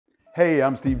Hey,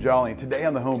 I'm Steve Jolly, and today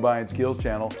on the Home Buying Skills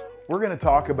channel, we're going to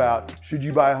talk about should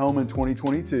you buy a home in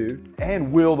 2022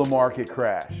 and will the market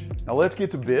crash? Now let's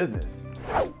get to business.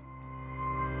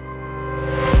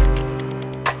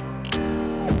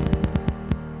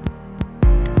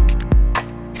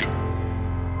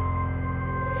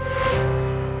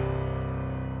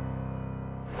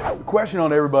 The question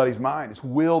on everybody's mind is,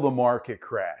 will the market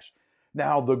crash?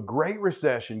 Now, the Great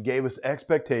Recession gave us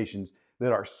expectations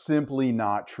that are simply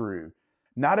not true.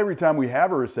 Not every time we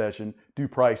have a recession do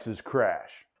prices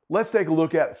crash. Let's take a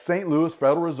look at St. Louis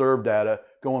Federal Reserve data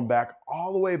going back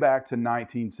all the way back to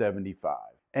 1975.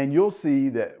 And you'll see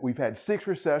that we've had 6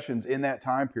 recessions in that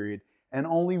time period, and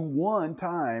only one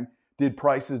time did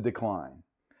prices decline.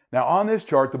 Now on this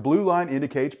chart, the blue line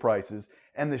indicates prices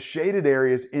and the shaded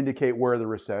areas indicate where the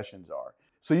recessions are.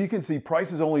 So you can see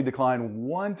prices only declined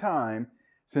one time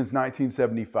since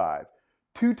 1975.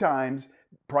 2 times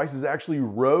prices actually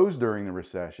rose during the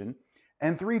recession,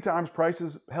 and 3 times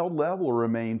prices held level or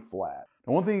remained flat.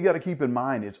 Now, one thing you got to keep in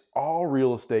mind is all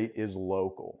real estate is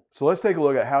local. So let's take a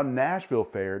look at how Nashville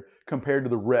fared compared to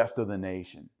the rest of the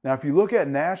nation. Now, if you look at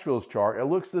Nashville's chart, it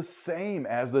looks the same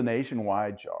as the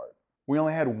nationwide chart. We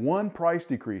only had 1 price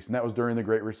decrease, and that was during the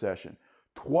Great Recession.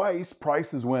 Twice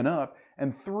prices went up,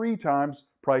 and 3 times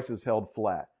prices held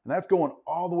flat. And that's going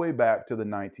all the way back to the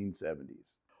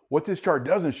 1970s. What this chart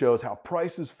doesn't show is how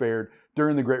prices fared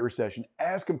during the Great Recession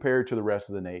as compared to the rest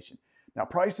of the nation. Now,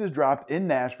 prices dropped in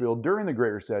Nashville during the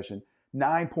Great Recession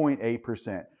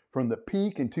 9.8%, from the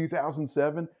peak in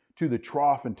 2007 to the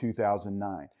trough in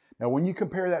 2009. Now, when you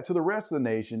compare that to the rest of the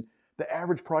nation, the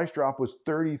average price drop was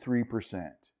 33%.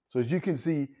 So as you can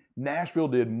see, Nashville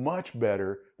did much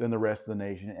better than the rest of the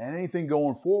nation, and anything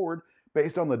going forward,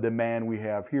 based on the demand we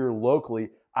have here locally,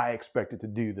 I expect it to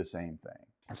do the same thing.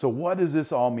 So what does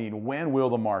this all mean? When will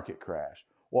the market crash?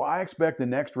 Well, I expect the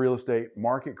next real estate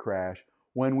market crash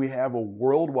when we have a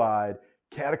worldwide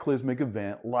cataclysmic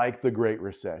event like the Great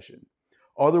Recession.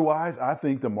 Otherwise, I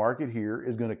think the market here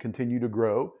is going to continue to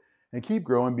grow and keep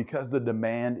growing because the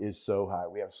demand is so high.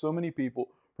 We have so many people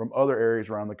from other areas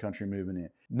around the country moving in.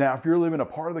 Now, if you're living in a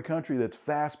part of the country that's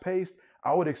fast-paced,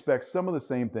 I would expect some of the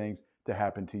same things to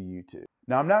happen to you too.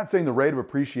 Now, I'm not saying the rate of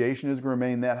appreciation is going to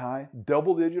remain that high.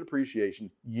 Double-digit appreciation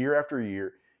year after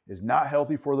year is not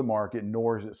healthy for the market,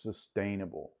 nor is it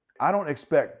sustainable. I don't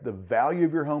expect the value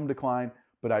of your home to decline,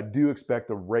 but I do expect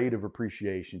the rate of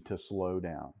appreciation to slow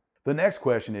down. The next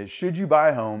question is, should you buy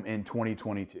a home in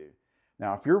 2022?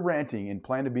 Now, if you're renting and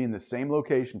plan to be in the same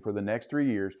location for the next 3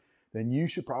 years, then you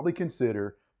should probably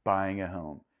consider buying a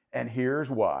home. And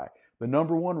here's why. The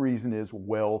number one reason is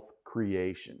wealth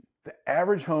creation. The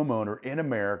average homeowner in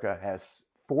America has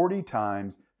 40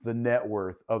 times the net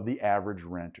worth of the average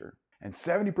renter. And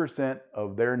 70%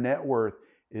 of their net worth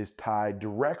is tied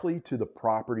directly to the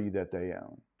property that they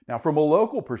own. Now, from a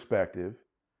local perspective,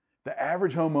 the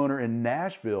average homeowner in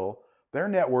Nashville, their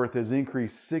net worth has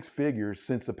increased 6 figures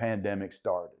since the pandemic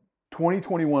started.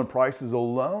 2021 prices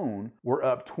alone were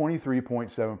up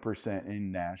 23.7%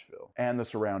 in Nashville and the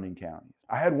surrounding counties.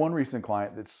 I had one recent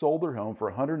client that sold their home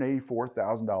for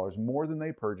 $184,000 more than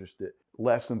they purchased it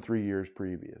less than 3 years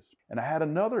previous. And I had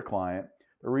another client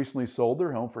that recently sold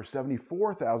their home for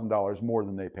 $74,000 more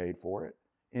than they paid for it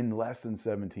in less than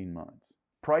 17 months.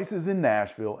 Prices in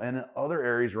Nashville and in other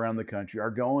areas around the country are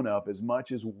going up as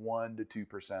much as 1 to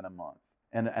 2% a month.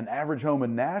 And an average home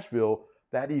in Nashville,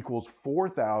 that equals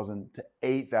 $4,000 to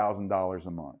 $8,000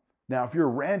 a month. Now, if you're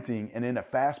renting and in a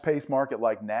fast-paced market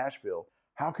like Nashville,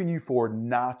 how can you afford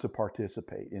not to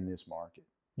participate in this market?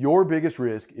 Your biggest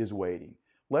risk is waiting.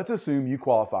 Let's assume you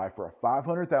qualify for a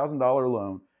 $500,000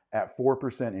 loan at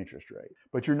 4% interest rate,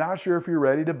 but you're not sure if you're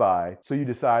ready to buy, so you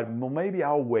decide, well, maybe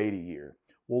I'll wait a year.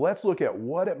 Well, let's look at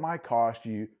what it might cost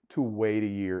you to wait a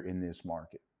year in this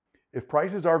market. If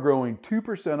prices are growing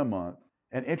 2% a month,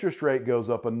 and interest rate goes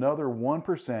up another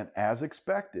 1% as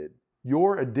expected,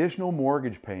 your additional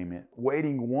mortgage payment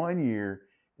waiting 1 year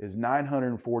is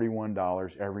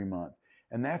 $941 every month.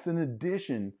 And that's in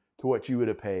addition to what you would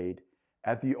have paid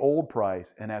at the old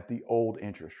price and at the old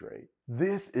interest rate.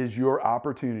 This is your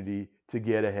opportunity to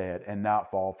get ahead and not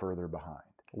fall further behind.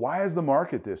 Why is the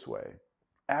market this way?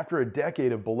 After a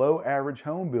decade of below average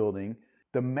home building,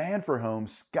 demand for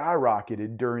homes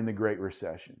skyrocketed during the Great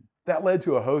Recession. That led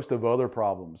to a host of other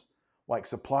problems, like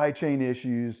supply chain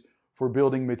issues for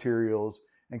building materials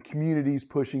and communities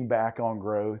pushing back on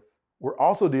growth. We're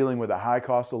also dealing with a high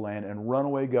cost of land, and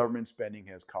runaway government spending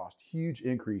has caused huge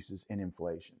increases in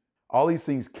inflation. All these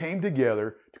things came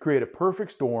together to create a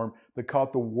perfect storm that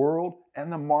caught the world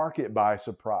and the market by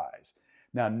surprise.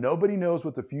 Now, nobody knows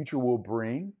what the future will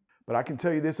bring, but I can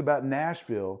tell you this about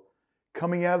Nashville.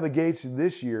 Coming out of the gates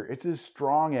this year, it's as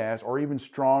strong as or even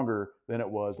stronger than it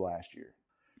was last year.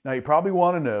 Now, you probably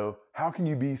want to know, how can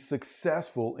you be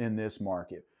successful in this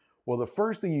market? Well, the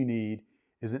first thing you need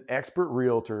is an expert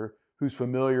realtor who's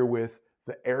familiar with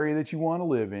the area that you want to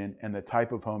live in and the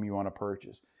type of home you want to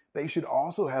purchase. They should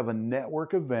also have a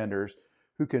network of vendors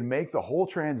who can make the whole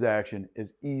transaction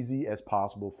as easy as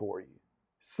possible for you.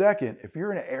 Second, if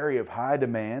you're in an area of high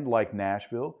demand like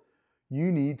Nashville,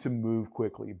 you need to move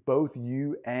quickly, both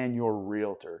you and your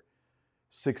realtor.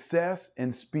 Success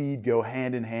and speed go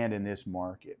hand in hand in this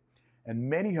market, and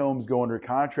many homes go under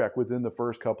contract within the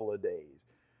first couple of days.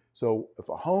 So if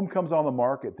a home comes on the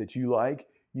market that you like,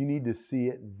 you need to see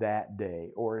it that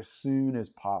day or as soon as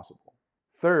possible.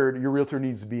 Third, your realtor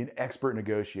needs to be an expert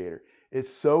negotiator.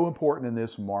 It's so important in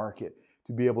this market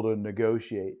to be able to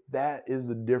negotiate. That is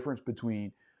the difference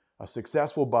between a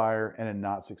successful buyer and a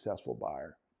not successful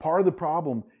buyer. Part of the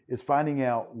problem is finding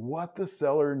out what the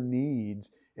seller needs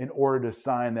in order to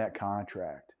sign that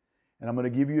contract. And I'm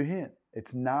going to give you a hint.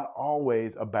 It's not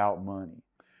always about money.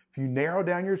 If you narrow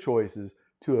down your choices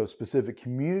to a specific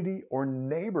community or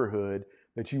neighborhood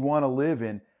that you want to live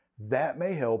in, that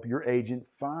may help your agent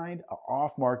find an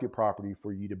off-market property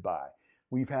for you to buy.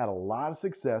 We've had a lot of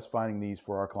success finding these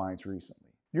for our clients recently.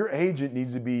 Your agent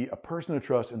needs to be a person of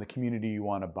trust in the community you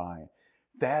want to buy in.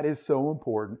 That is so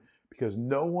important because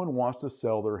no one wants to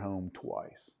sell their home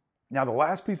twice. Now, the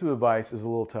last piece of advice is a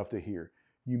little tough to hear.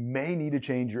 You may need to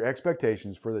change your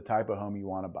expectations for the type of home you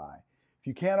want to buy. If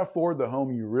you can't afford the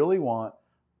home you really want,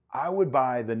 I would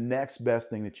buy the next best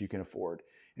thing that you can afford.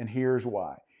 And here's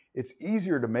why. It's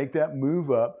easier to make that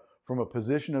move up from a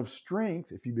position of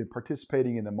strength if you've been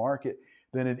participating in the market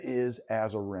than it is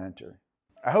as a renter.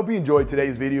 I hope you enjoyed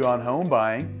today's video on home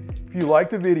buying. If you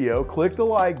liked the video, click the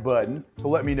like button to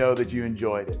let me know that you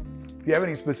enjoyed it. If you have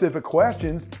any specific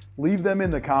questions, leave them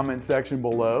in the comment section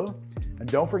below. And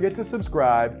don't forget to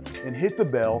subscribe and hit the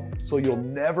bell so you'll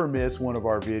never miss one of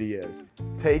our videos.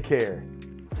 Take care.